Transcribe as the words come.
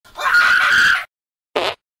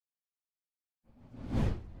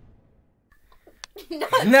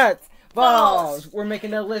Nuts. Balls. We're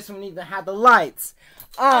making a list. We need to have the lights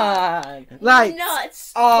on. Lights.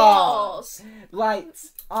 Nuts. On. Balls.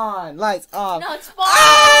 Lights on. Lights on. Nuts. Balls.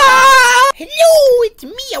 Ah! Hello, it's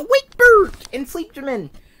me, Awake Bird, and Sleepjamin.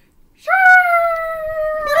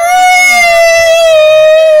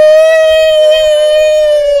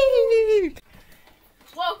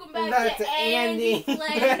 Welcome back to Andy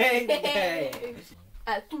Play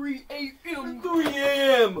at 3 a.m. 3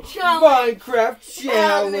 a.m. Challenge. Minecraft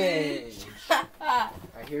challenge.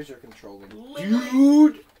 Alright, here's your controller.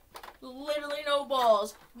 Dude! Literally no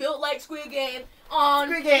balls. Built like Squid Game. On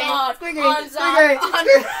Squid Game. God, Squid Game. on Squid Zod,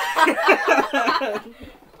 Game.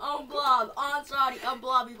 on Blob, on Saudi, on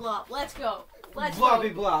Blobby Blob. Let's go. Let's Blobby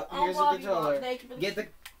go. Blob. On Here's the Blobby controller. Blob. Thank you for the Get the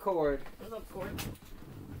cord. Where's the cord?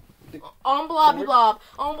 On Blobby Cord? Blob.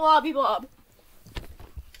 On Blobby Blob.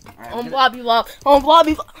 Alright, On Blobby Blob. On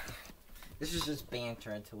Blobby Blob. this is just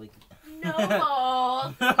banter until we. No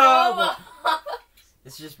balls. No No balls.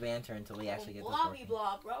 This is just banter until we actually get this Blobby working.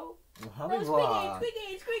 Blob, bro. Blobby Bro, Blob. Squid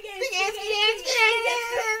Game, Squid Game, Squid Squid Game, Game,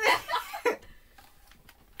 Squid Game.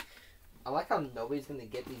 I like how nobody's gonna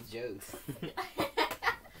get these jokes.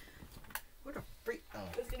 What a freak! Oh.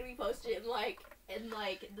 It's gonna be posted in like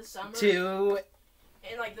the summer. 2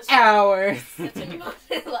 In like the summer. hours. It's gonna be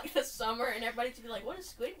posted in like the summer, and everybody's gonna be like, "What is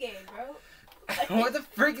Squid Game, bro?" What the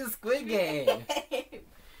freak is Squid Game?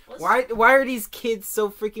 What's Why are these kids so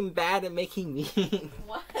freaking bad at making memes?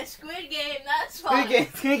 What? Squid Game? That's Squid fun. Game,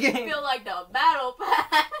 Squid We Game. feel like the Battle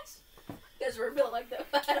Pass. Because we're built like the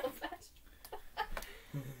Battle Pass.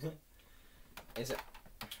 Is it?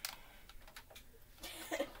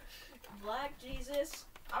 Black Jesus.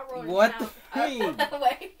 I wrote What it the down. freak?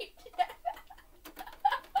 Wait.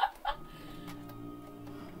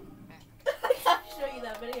 I'll show you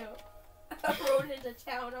that video. I rode into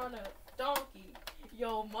town on a donkey.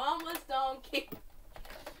 Yo, mama's donkey.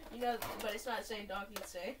 You know, but it's not saying donkey,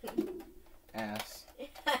 it's saying Ass.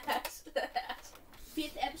 ass.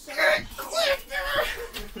 Fifth episode.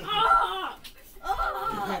 Ah!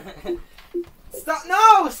 Ah! Stop!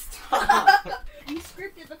 No! Stop! You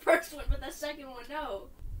scripted the first one, but the second one, no.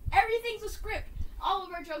 Everything's a script. All of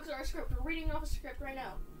our jokes are a script. We're reading off a script right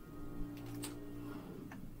now.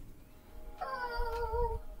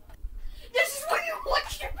 Oh. This is when you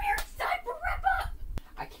watch your parents' diaper rip up.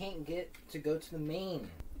 I can't get to go to the main.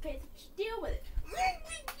 Okay, just deal with it.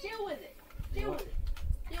 Deal with it. Deal with it.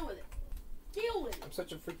 Deal with it. Deal with it. I'm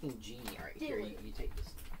such a freaking G. Alright, Deal here, with you take this.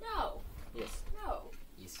 No. Yes. No.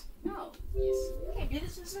 Yes. No. Yes. You can't do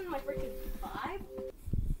this. This isn't my freaking vibe.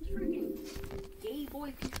 This freaking gay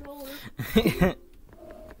boy controller.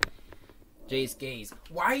 Jay's gaze.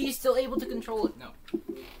 Why are you still able to control it? No.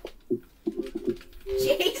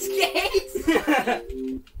 Jay's gaze.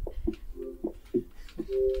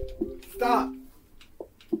 Stop.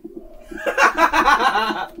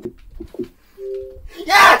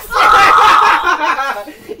 Yes!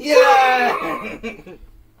 Yeah!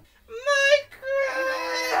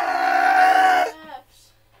 Minecraft!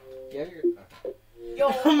 Yeah,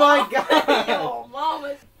 Yo, Oh my god! Yo,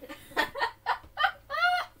 mama.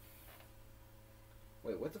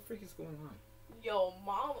 Wait, what the freak is going on? Yo,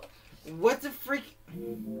 mama. What the freak?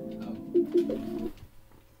 Oh.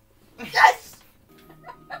 Yes!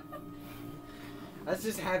 Let's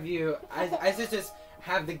just have you. I should just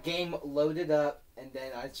have the game loaded up, and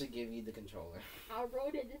then I should give you the controller. I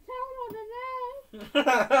rode into town on the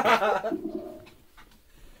van.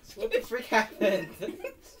 What the freak happened?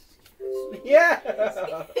 Yeah.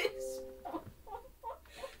 Stop.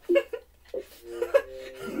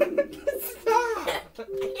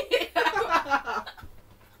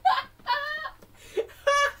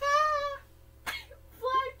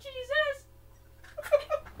 Black Jesus.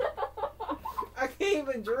 I can't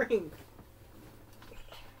even drink.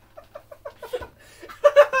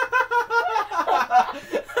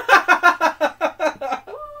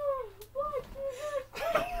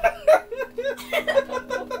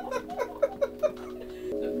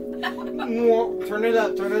 Turn it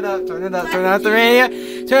up, turn it up, turn it up, turn out the radio,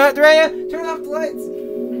 turn out the radio, turn off the lights.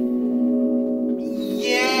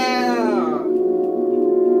 Yeah!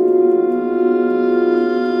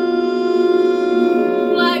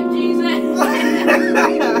 Black Jesus.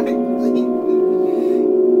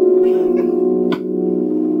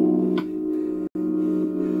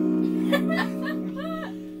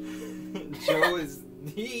 Joe is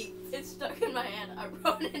neat. It's stuck in my hand. I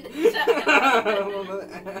wrote it into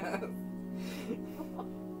town.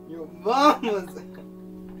 Your mom was.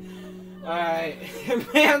 Alright.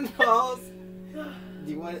 Man balls.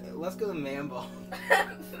 Do you want. Let's go to man balls.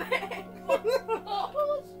 Man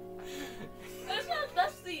balls?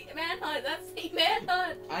 That's the manhunt. That's the manhunt.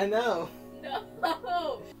 I know.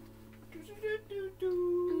 No.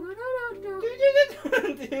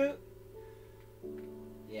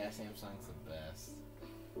 Yeah, Samsung's the best.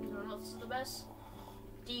 You know what else is the best?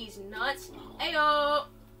 These nuts. Ayo.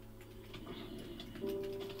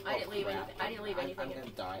 I didn't leave anything. I didn't leave anything. I'm gonna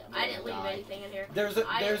die. I didn't leave anything in here. There's a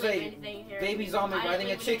baby zombie I didn't riding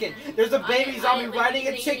a leave chicken. anything. There's a I baby didn't zombie leave riding a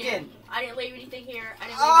anything chicken. I didn't leave anything here. I didn't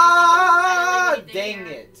leave Ah, anything. I didn't leave anything dang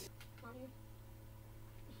here. it!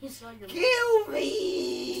 You saw your Kill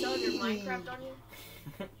me! You saw your Minecraft on you?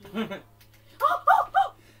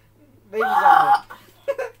 Baby zombie.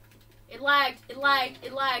 It lagged. It lagged.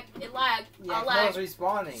 It lagged. It lagged. Yeah, I I lagged. was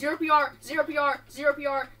respawning. 0 PR, 0 PR, 0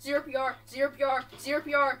 PR, 0 PR, 0 PR, 0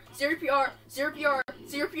 PR, 0 PR, 0 PR,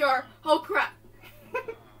 0 PR. Oh crap.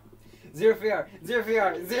 0 PR, 0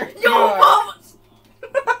 PR, 0 PR. Yo, mama!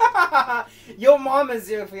 Yo, mama's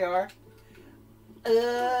 0 PR.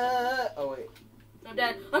 Oh wait. I'm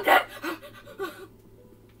dead. I'm dead.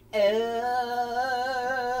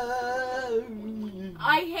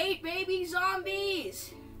 I hate baby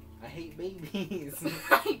zombies. I hate babies.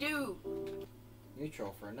 I do.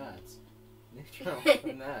 Neutral for nuts. Neutral for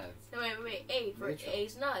nuts. No, wait. A for Neutral.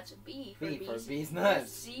 A's nuts. B for B B's. for B's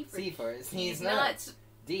nuts. C for C for C's D's nuts. nuts.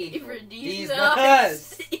 D for for D's D's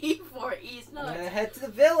nuts. nuts. E for E's I'm nuts. gonna head to the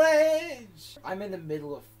village. I'm in the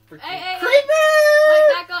middle of freaking Hey, creeper.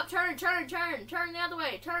 Wait, back up. Turn the other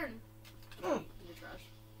way. Turn. Mm. You're trash.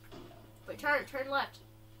 Wait, turn left.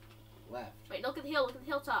 Left. Wait, look at the hill. Look at the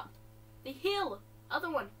hilltop. The hill. Other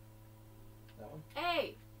one. That one.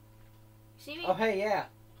 Hey. See me? Oh hey, yeah.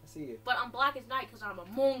 I see you. But I'm black as night because I'm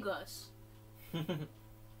Among Us.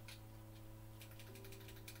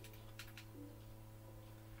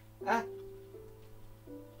 Ah.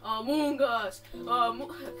 Among Us.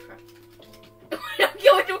 Crap.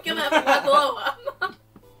 Don't kill that blow up.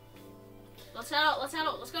 Let's head out.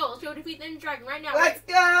 Let's go defeat the Ender Dragon right now. Let's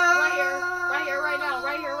go. Right here.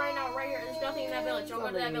 There's nothing in that village. Don't go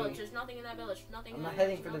to that Somebody- village. There's nothing in that village. Nothing. I'm in not that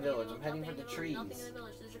heading village. for the village. I'm heading Nothing for the in trees. Nothing in the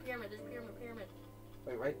village. There's a pyramid.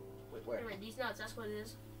 Wait, right? Wait, where? Pyramid. These nuts. That's what it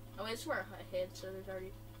is. Oh, wait, it's where I hid. So there's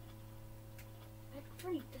already. I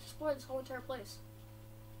already explored this whole entire place.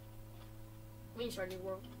 We need to start a new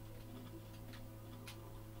world.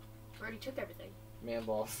 We already took everything. Man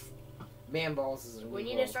balls. Man balls is a We new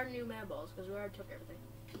need world. to start new man balls because we already took everything.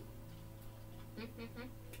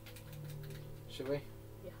 Should we?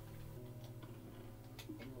 Yeah.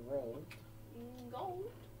 Emerald. Gold.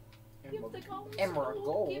 Give Emerald. the goblins Emerald some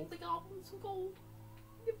gold. Give the goblins some gold.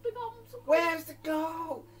 Give the goblins some gold. Where's the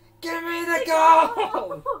gold? Give me the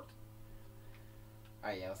gold!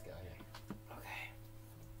 Alright, yeah, let's go. Yeah. Okay.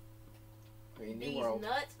 We're in New These World.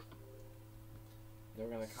 nuts. They're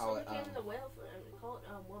gonna call it, Someone came in the well for call it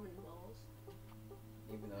woman balls.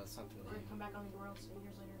 even though it's something We're gonna new. come back on the world 10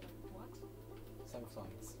 years later. Like, what? Some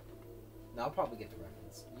songs. No, I'll probably get the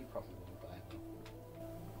reference. You probably won't, but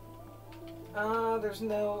I will. There's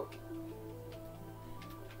no...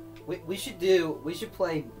 We should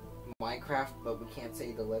play Minecraft, but we can't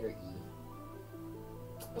say the letter E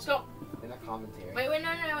Let's go. in a commentary. Wait, no,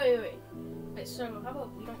 wait. Wait, so how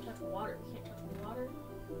about we don't touch water? We can't touch water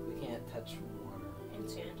We can't touch water. and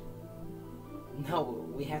sand. No,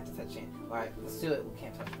 we have to touch sand. Alright, let's do it. We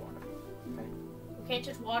can't touch water. Okay? We can't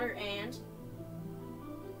touch water and...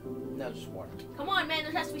 No, just water. Come on, man,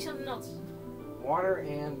 there has to be something else. Water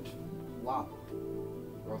and lava.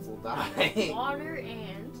 Or else we'll die. Water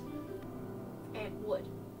and wood.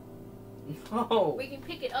 No! We can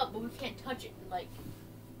pick it up, but we can't touch it. Like,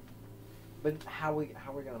 But how we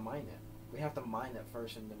gonna mine it? We have to mine it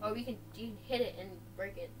first and then... or you can hit it and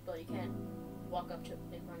break it, but you can't walk up to it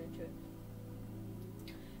and run into it.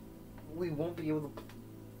 We won't be able to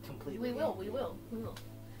complete We the will. game.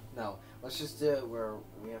 No, let's just do it where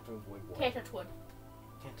we have to avoid water. Can't touch wood.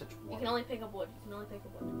 Can't touch You water. can only pick up wood.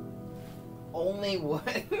 Only wood?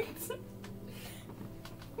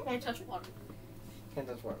 Can't touch water. Can't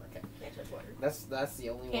touch water, okay. Can't touch water. That's the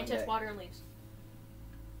only Can't one touch that... water and leaves.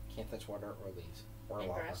 Can't touch water or leaves. Or And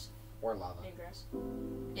lava. grass. Or lava. And grass. Or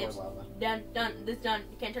It's lava. done. This done.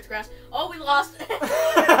 You can't touch grass. Oh, we lost.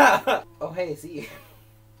 Oh, hey, see.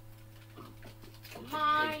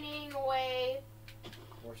 Mining away.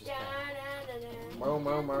 Where's his Da, cat? da, da, da. Mo,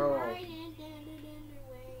 mo, mo. Mining, da, da, da,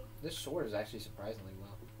 da, way. This sword is actually surprisingly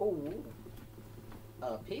well.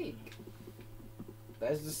 Oh, a pig.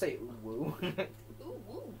 That is to say, ooh woo. Ooh,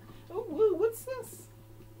 woo. Ooh woo, what's this?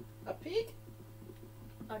 A pig?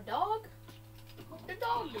 A dog? What's the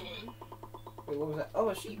dog doing? Wait, what was that? Oh,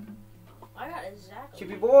 a sheep. I got exactly.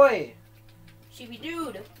 Sheepy boy. Sheepy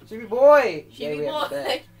dude. Sheepy boy. Sheepy we have a boy.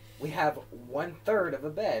 bed. We have 1/3 of a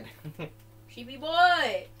bed. Sheepy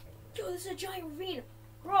boy! Yo, this is a giant ravine!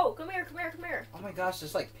 Bro, come here, come here, come here! Oh my gosh,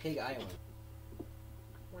 just like Pig Island.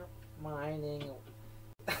 We're mining.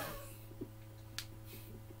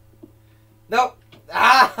 Nope!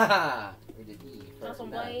 Ah! We did E for Got some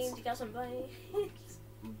nuts. brains, you got some brains.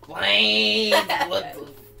 Brains! What the?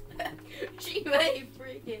 She made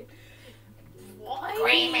freaking. What?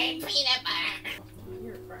 Creamy peanut butter!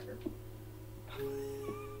 You're a cracker.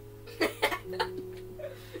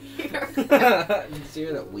 Did you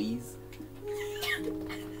hear that wheeze?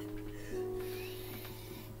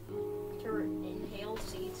 To inhale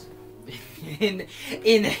seeds.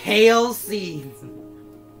 Inhale seeds!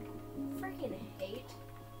 Freaking hate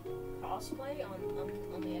crossplay on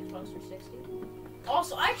the Xbox 360.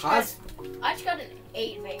 Also, I just got an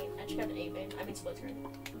 8 vein. I mean split screen.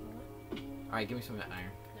 Alright, give me some of that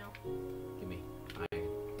iron. No. Give me iron.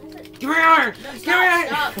 What is it? Give me iron! No, Give me iron!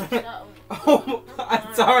 stop. Oh,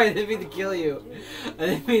 I'm sorry, I didn't mean to kill you. I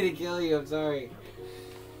didn't mean to kill you, I'm sorry.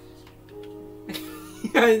 I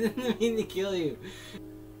didn't mean to kill you.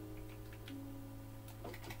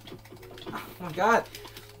 Oh my god.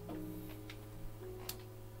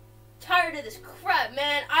 Tired of this crap,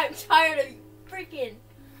 man. I'm tired of freaking.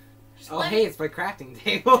 Just Oh let hey, me, it's my crafting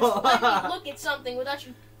table. just let me look at something without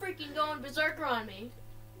you freaking going berserker on me.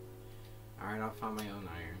 Alright, I'll find my own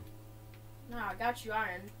iron. No, I got you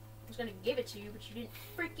iron. I was gonna give it to you, but you didn't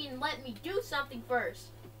freaking let me do something first.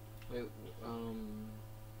 Wait,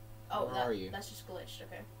 Oh, where are you? That's just glitched.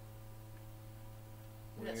 Okay.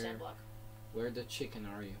 Look at that sand block. Where the chicken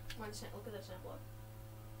are you? Look at that sand block.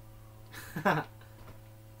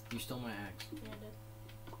 You stole my axe. Yeah, I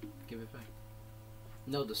did. Give it back.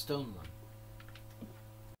 No, the stone one.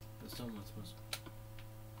 The stone one's supposed to...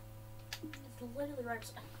 It's literally right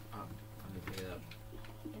beside. Oh, let me pick it up.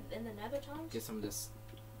 In the nether times? Get some of this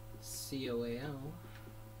COAL.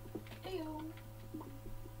 Heyo.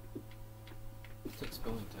 Took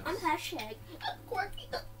spelling test. I'm hashtag quirky.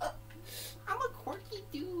 I'm a quirky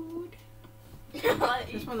dude. This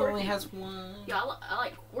This one only has one. Yeah, I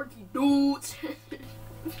like quirky dudes.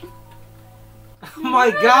 Oh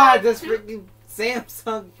my god, this freaking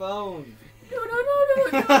Samsung phone. No.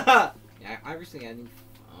 Yeah, I recently had a new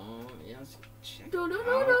phone. Yeah, let's check No. it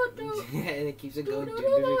out. And it keeps it going.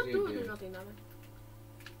 There's nothing down there.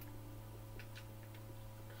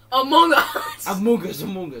 Among Us. Among Us.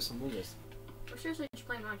 We're seriously just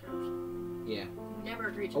playing Minecraft. Yeah. You never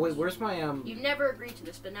agreed to Oh wait, this. where's my You've never agreed to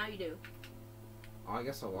this, but now you do. Oh, I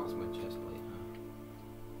guess I lost my chest plate, huh?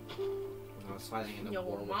 When I was sliding in the Yo,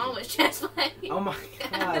 war. mom was just like. Oh my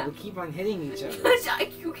god, we keep on hitting each other.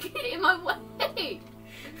 You get in my way.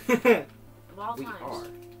 Of all We times. are.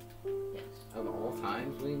 Yes. Of all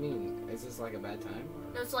times? What do you mean? Is this like a bad time?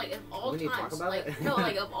 Or? No, it's like of all We need to times. talk about like it? no,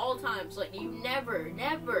 like of all times. Like you never,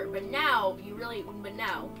 but now you really, but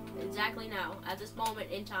now, exactly now, at this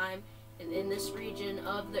moment in time, in this region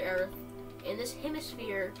of the Earth, in this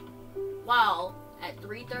hemisphere, while at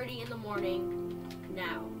 3:30 in the morning,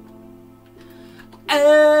 now.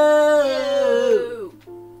 Oh!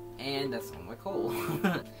 And that's all my coal.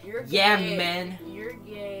 You're Yeah, gay. man. You're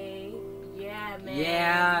gay. Yeah, man.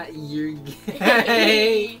 Yeah, you're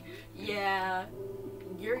gay. Yeah,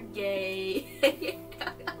 you're gay.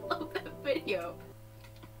 I love that video.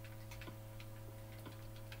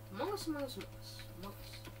 Among Us. What are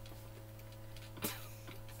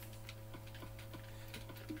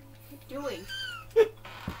you doing?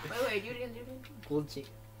 Wait, do it again. Cool chick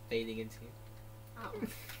fading into you. Oh.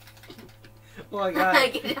 Oh my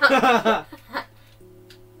god. Get out. That's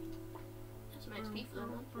some XP for that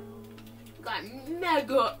one. Got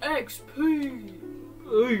mega XP.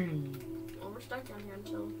 Well, we're stuck down here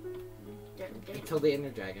until Until the Ender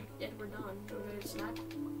Dragon. Then we're done. We're gonna snack.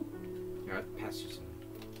 Here, I'll pass you some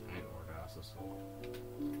iron ore also. So.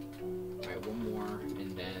 Alright, one more,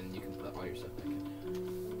 and then you can put all your stuff back in.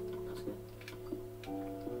 That's good.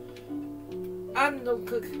 I'm no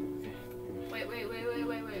cook. Wait.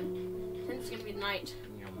 Since it's gonna be night.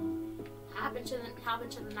 Yum. Hop into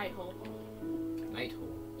the night hole. Night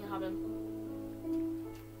hole. Yeah, hop in.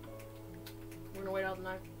 We're gonna wait all the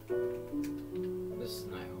night. This is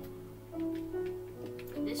night hole.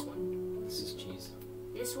 And this one. This is cheese.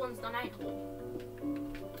 This one's the night hole.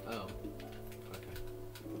 Oh. Okay.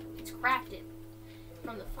 It's crafted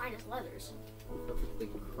from the finest leathers. Perfectly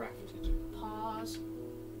crafted. Pause.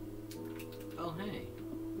 Oh, hey.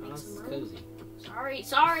 Oh, Make this some is room. cozy.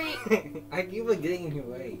 Sorry. I keep on getting in your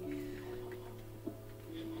way.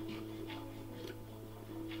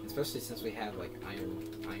 Especially since we have like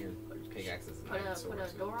iron pickaxes and iron Put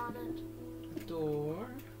swords. a door on it. Door.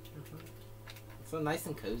 It's so nice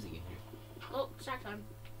and cozy in here. Oh, snack time.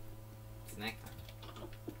 snack time.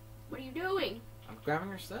 What are you doing? I'm grabbing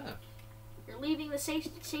her stuff. You're leaving the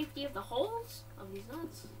safety of the holes of these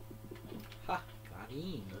nuts. Ha, got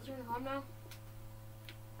him. Those are in home now.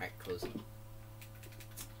 Alright, close it.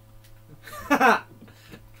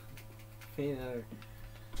 Peanut.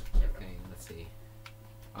 Okay, let's see.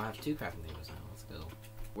 I have 2 crafting tables now. Let's go.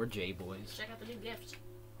 We're J boys. Check out the new gift.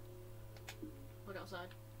 Look outside.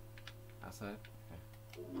 Outside?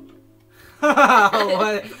 Okay.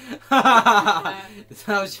 What? Is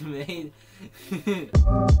that what you made?